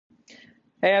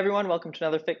Hey everyone, welcome to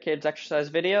another Fit Kids exercise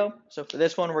video. So for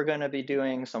this one, we're going to be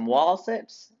doing some wall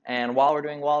sits, and while we're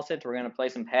doing wall sits, we're going to play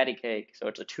some patty cake. So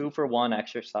it's a 2-for-1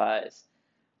 exercise.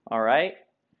 All right.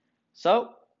 So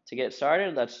to get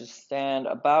started, let's just stand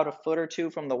about a foot or two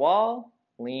from the wall,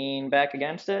 lean back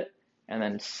against it, and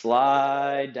then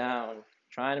slide down,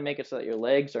 trying to make it so that your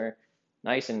legs are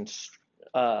nice and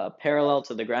parallel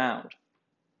to the ground.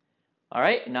 All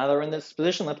right. Now that we're in this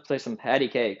position, let's play some patty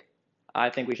cake. I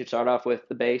think we should start off with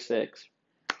the basics.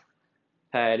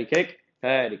 Patty cake,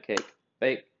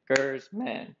 baker's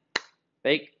man.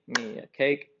 Bake me a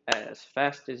cake as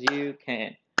fast as you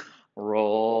can.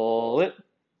 Roll it,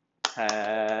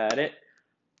 pat it,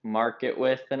 mark it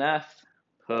with an F.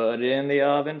 Put it in the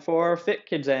oven for Fit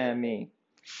Kids and me.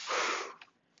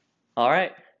 All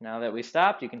right, now that we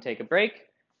stopped, you can take a break,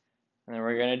 and then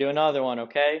we're going to do another one,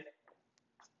 okay?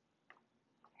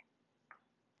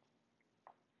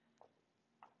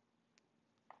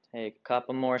 Take a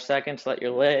couple more seconds, let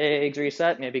your legs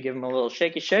reset, maybe give them a little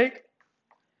shaky shake.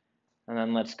 And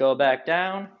then let's go back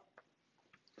down.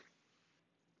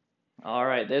 All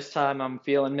right, this time I'm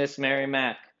feeling Miss Mary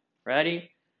Mac.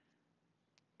 Ready?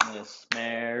 Miss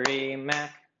Mary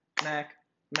Mac, Mac,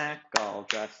 Mac, all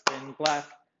dressed in black,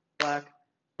 black,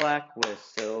 black, with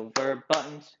silver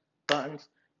buttons, buttons,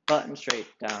 buttons straight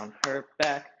down her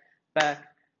back, back,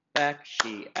 back.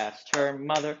 She asked her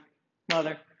mother,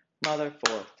 mother, mother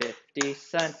for 50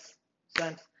 cents,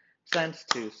 cents, cents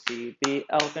to see the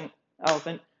elephant,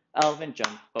 elephant, elephant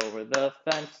jump over the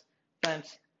fence,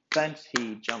 fence, fence.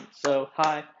 He jumped so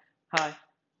high, high,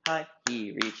 high, he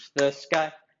reached the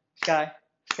sky, sky,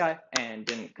 sky, and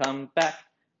didn't come back,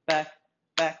 back,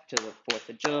 back to the 4th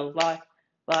of July,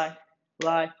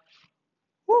 lie.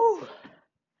 Woo!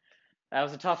 That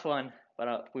was a tough one,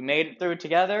 but we made it through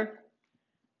together.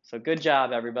 So good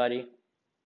job, everybody.